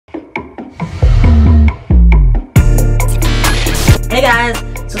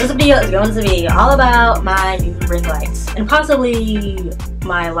This video is going to be all about my new ring lights and possibly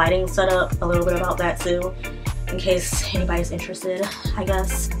my lighting setup, a little bit about that too, in case anybody's interested, I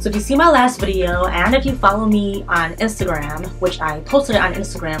guess. So if you see my last video and if you follow me on Instagram, which I posted it on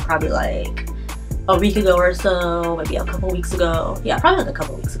Instagram probably like a week ago or so, maybe a couple weeks ago. Yeah, probably like a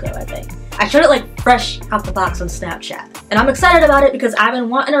couple weeks ago, I think. I showed it like fresh out the box on Snapchat. And I'm excited about it because I've been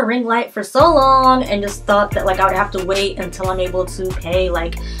wanting a ring light for so long and just thought that like I would have to wait until I'm able to pay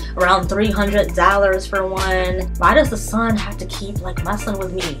like around $300 for one. Why does the sun have to keep like messing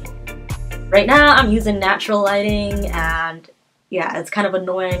with me? Right now I'm using natural lighting and yeah, it's kind of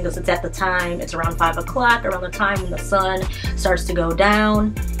annoying because it's at the time, it's around 5 o'clock, around the time when the sun starts to go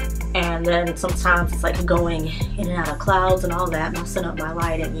down. And then sometimes it's like going in and out of clouds and all that, messing up my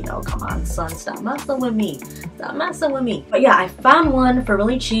lighting. You know, come on, sun, stop messing with me. Stop messing with me. But yeah, I found one for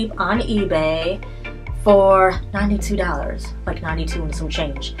really cheap on eBay for $92. Like 92 and some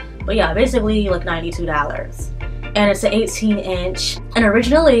change. But yeah, basically like $92. And it's an 18-inch. And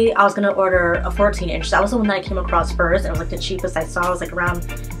originally I was gonna order a 14-inch. That was the one that I came across first. It was like the cheapest I saw. It was like around,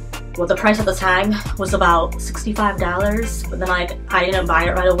 well, the price at the time was about $65, but then like I didn't buy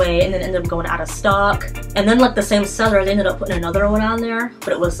it right away and then ended up going out of stock. And then like the same seller, they ended up putting another one on there,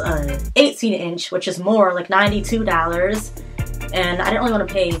 but it was an 18-inch, which is more, like $92. And I didn't really want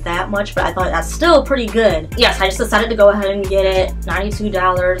to pay that much, but I thought that's still pretty good. Yes, I just decided to go ahead and get it.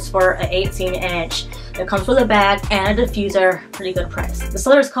 $92 for an 18-inch. It comes with a bag and a diffuser. Pretty good price. The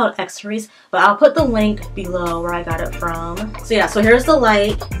seller is called X-Rays, but I'll put the link below where I got it from. So yeah, so here's the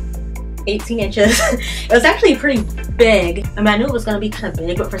light. 18 inches. It was actually pretty big. I mean, I knew it was gonna be kind of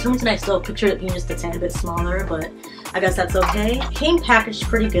big, but for some reason I still pictured it being just a tad bit smaller, but I guess that's okay. It came packaged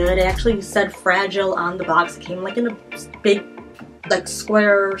pretty good. It actually said fragile on the box. It came like in a big, like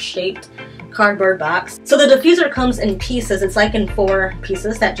square shaped cardboard box. So the diffuser comes in pieces. It's like in 4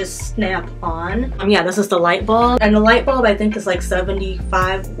 pieces that just snap on. Yeah, this is the light bulb. And the light bulb I think is like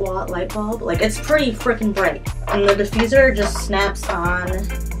 75-watt light bulb. Like it's pretty freaking bright. And the diffuser just snaps on.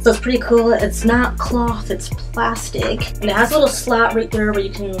 So it's pretty cool. It's not cloth, it's plastic. And it has a little slot right there where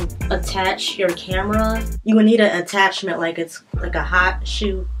you can attach your camera. You would need an attachment, like it's like a hot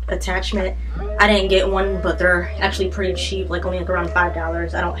shoe attachment. I didn't get one, but they're actually pretty cheap, like only like around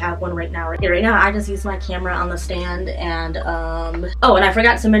 $5. I don't have one right now. Right now I just use my camera on the stand and oh, and I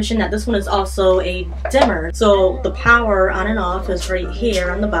forgot to mention that this one is also a dimmer. So the power on and off is right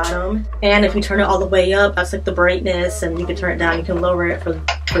here on the bottom. And if you turn it all the way up, that's like the brightness, and you can turn it down, you can lower it for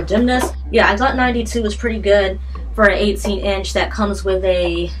dimness. Yeah, I thought 92 was pretty good for an 18-inch that comes with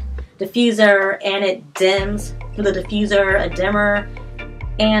a diffuser and it dims with a diffuser, a dimmer,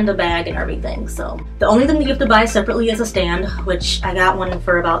 and a bag and everything. So the only thing that you have to buy separately is a stand, which I got one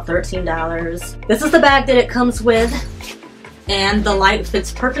for about $13. This is the bag that it comes with, and the light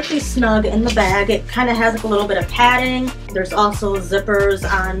fits perfectly snug in the bag. It kind of has like a little bit of padding. There's also zippers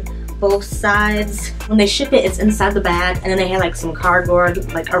on both sides. When they ship it, it's inside the bag, and then they had like some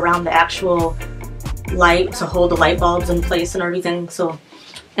cardboard like around the actual light to hold the light bulbs in place and everything. So,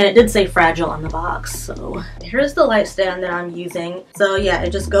 and it did say fragile on the box. So here's the light stand that I'm using. So yeah,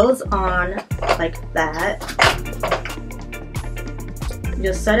 it just goes on like that. You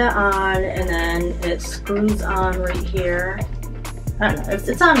just set it on and then it screws on right here. I don't know,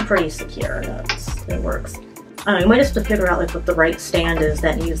 it's on pretty secure. It works. I don't know, you might have to figure out like what the right stand is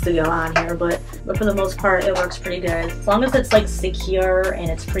that needs to go on here, but for the most part it works pretty good. As long as it's like secure and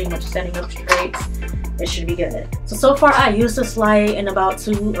it's pretty much standing up straight, it should be good. So far I used this light in about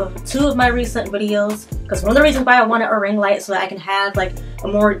two of my recent videos, because one of the reasons why I wanted a ring light so that I can have like a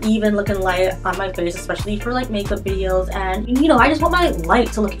more even looking light on my face, especially for like makeup videos. And you know, I just want my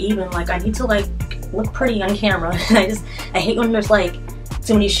light to look even. Like I need to like look pretty on camera. I hate when there's like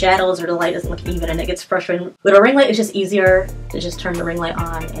too many shadows or the light doesn't look even and it gets frustrating. With a ring light, it's just easier to just turn the ring light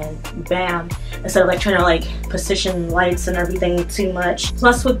on and bam, instead of like trying to like position lights and everything too much.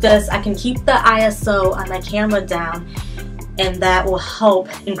 Plus with this, I can keep the ISO on my camera down, and that will help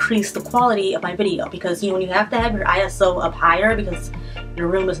increase the quality of my video, because you know, when you have to have your ISO up higher because your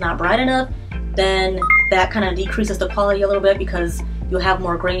room is not bright enough, then that kind of decreases the quality a little bit because you'll have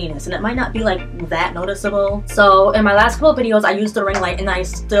more graininess, and it might not be like that noticeable. So in my last couple of videos I used the ring light and I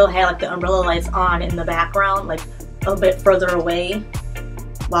still had like the umbrella lights on in the background, like a bit further away,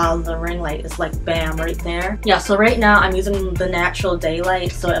 while the ring light is like bam right there. Yeah, so right now I'm using the natural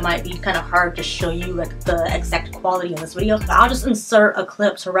daylight, so it might be kind of hard to show you like the exact quality in this video, but I'll just insert a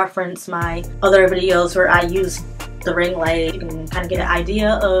clip to reference my other videos where I use the ring light. You can kind of get an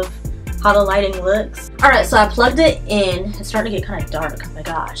idea of how the lighting looks. Alright, so I plugged it in. It's starting to get kind of dark. Oh my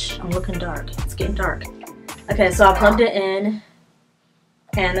gosh, I'm looking dark. It's getting dark. Okay, so I plugged it in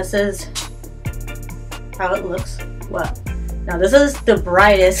And this is how it looks. Well, now this is the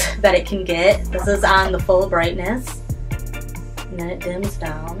brightest that it can get. This is on the full brightness. And then it dims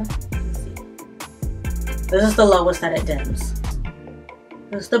down. Let's see. This is the lowest that it dims.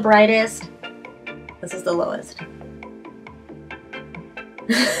 This is the brightest. This is the lowest.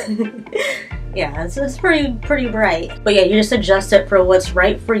 Yeah, it's pretty bright. But yeah, you just adjust it for what's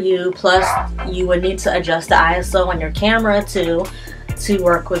right for you. Plus, you would need to adjust the ISO on your camera too to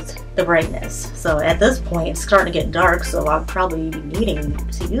work with the brightness. So at this point, it's starting to get dark, so I'll probably be needing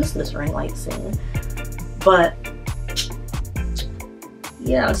to use this ring light soon. But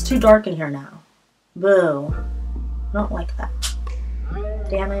yeah, it's too dark in here now. Boo. I don't like that.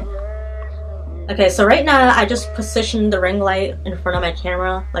 Damn it. Okay, so right now I just positioned the ring light in front of my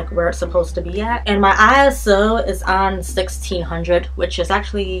camera, like where it's supposed to be at. And my ISO is on 1600, which is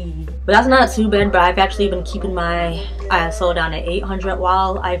actually, but that's not too bad, but I've actually been keeping my ISO down at 800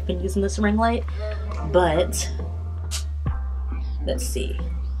 while I've been using this ring light. But, let's see.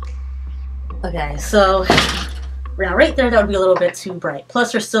 Okay, so now right there, that would be a little bit too bright.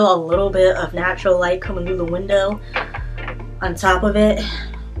 Plus there's still a little bit of natural light coming through the window on top of it.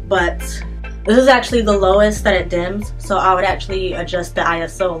 But this is actually the lowest that it dims, so I would actually adjust the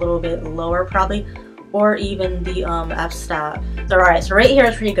ISO a little bit lower probably, or even the f-stop. So alright, so right here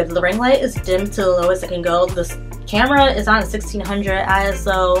is pretty good. The ring light is dimmed to the lowest it can go. This camera is on 1600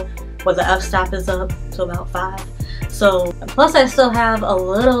 ISO, but the f-stop is up to about 5. So, plus I still have a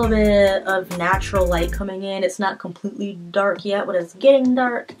little bit of natural light coming in. It's not completely dark yet, but it's getting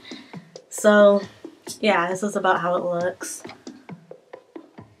dark. So, yeah, this is about how it looks.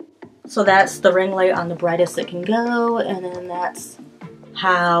 So that's the ring light on the brightest it can go, and then that's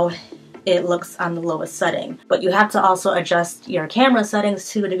how it looks on the lowest setting. But you have to also adjust your camera settings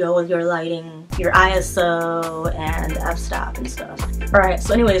too to go with your lighting, your ISO, and f-stop and stuff. Alright,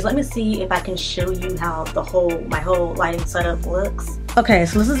 so anyways, let me see if I can show you how my whole lighting setup looks. Okay,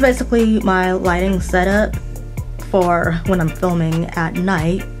 so this is basically my lighting setup for when I'm filming at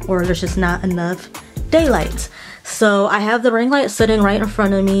night, or there's just not enough daylight. So I have the ring light sitting right in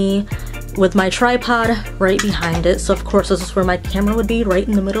front of me with my tripod right behind it. So of course this is where my camera would be, right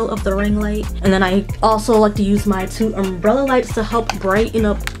in the middle of the ring light. And then I also like to use my 2 umbrella lights to help brighten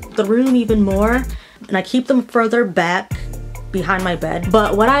up the room even more. And I keep them further back behind my bed.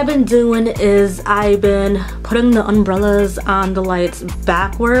 But what I've been doing is I've been putting the umbrellas on the lights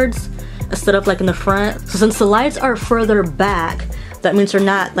backwards instead of like in the front. So since the lights are further back, that means they're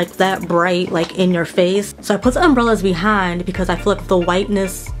not like that bright like in your face. So I put the umbrellas behind because I feel like the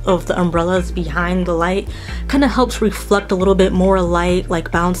whiteness of the umbrellas behind the light kind of helps reflect a little bit more light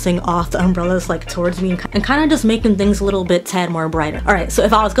like bouncing off the umbrellas like towards me, and kind of just making things a little bit tad more brighter. Alright, so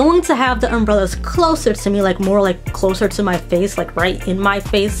if I was going to have the umbrellas closer to me, like more like closer to my face, like right in my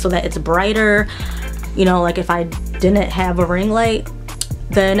face so that it's brighter, you know, like if I didn't have a ring light,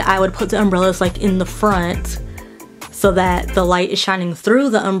 then I would put the umbrellas like in the front so that the light is shining through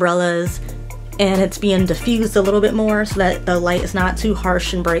the umbrellas and it's being diffused a little bit more so that the light is not too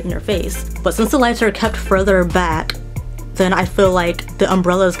harsh and bright in your face. But since the lights are kept further back, then I feel like the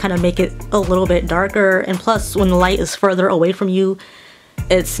umbrellas kind of make it a little bit darker, and plus when the light is further away from you,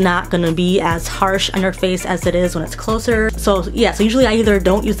 it's not gonna be as harsh on your face as it is when it's closer. So yeah, so usually I either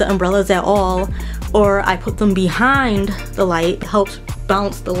don't use the umbrellas at all, or I put them behind the light. It helps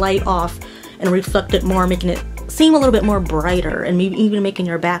bounce the light off and reflect it more, making it seem a little bit more brighter, and maybe even making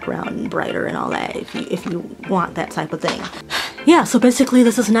your background brighter and all that if you want that type of thing. Yeah, so basically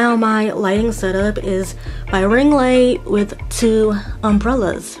this is now my lighting setup, is my ring light with 2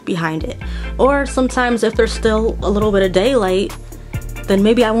 umbrellas behind it. Or sometimes if there's still a little bit of daylight, then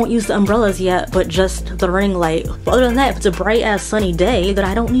maybe I won't use the umbrellas yet, but just the ring light. But other than that, if it's a bright ass sunny day, then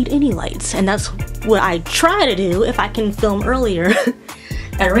I don't need any lights. And that's what I try to do if I can film earlier.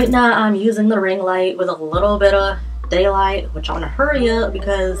 And right now I'm using the ring light with a little bit of daylight, which I want to hurry up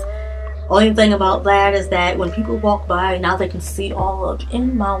because only thing about that is that when people walk by, now they can see all up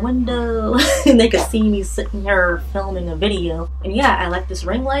in my window and they can see me sitting here filming a video. And yeah, I like this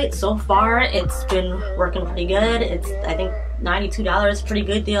ring light. So far it's been working pretty good. It's, I think, $92, pretty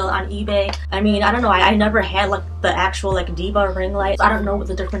good deal on eBay. I mean, I don't know, I never had like the actual like Diva ring light. I don't know what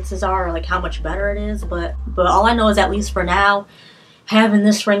the differences are or like how much better it is, but all I know is, at least for now, having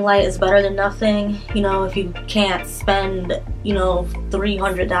this ring light is better than nothing. You know, if you can't spend, you know,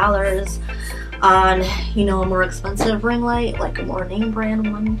 $300 on, you know, a more expensive ring light, like a more name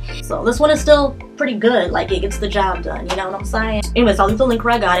brand one. So this one is still pretty good, like it gets the job done, you know what I'm saying? Anyways, I'll leave the link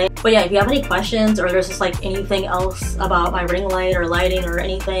where I got it. But yeah, if you have any questions or there's just like anything else about my ring light or lighting or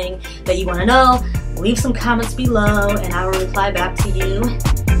anything that you want to know, leave some comments below and I will reply back to you.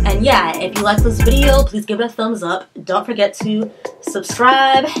 And yeah, if you like this video, please give it a thumbs up. Don't forget to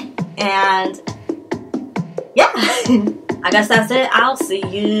subscribe. And yeah, I guess that's it. I'll see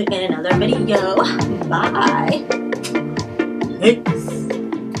you in another video. Bye. Peace.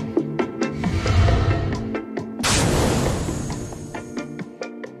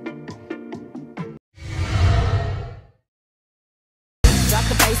 Drop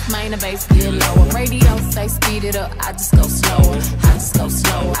the bass, main and bass get lower. Radio say speed it up, I just go slower. I just go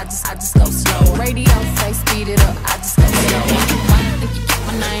slow. I just go slow. Radio say speed it up, I just go slow. Why you think you keep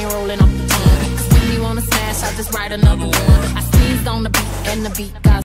my name rolling off the tongue? Cause when you wanna smash, I just write another one. I sneezed on the beat and the beat got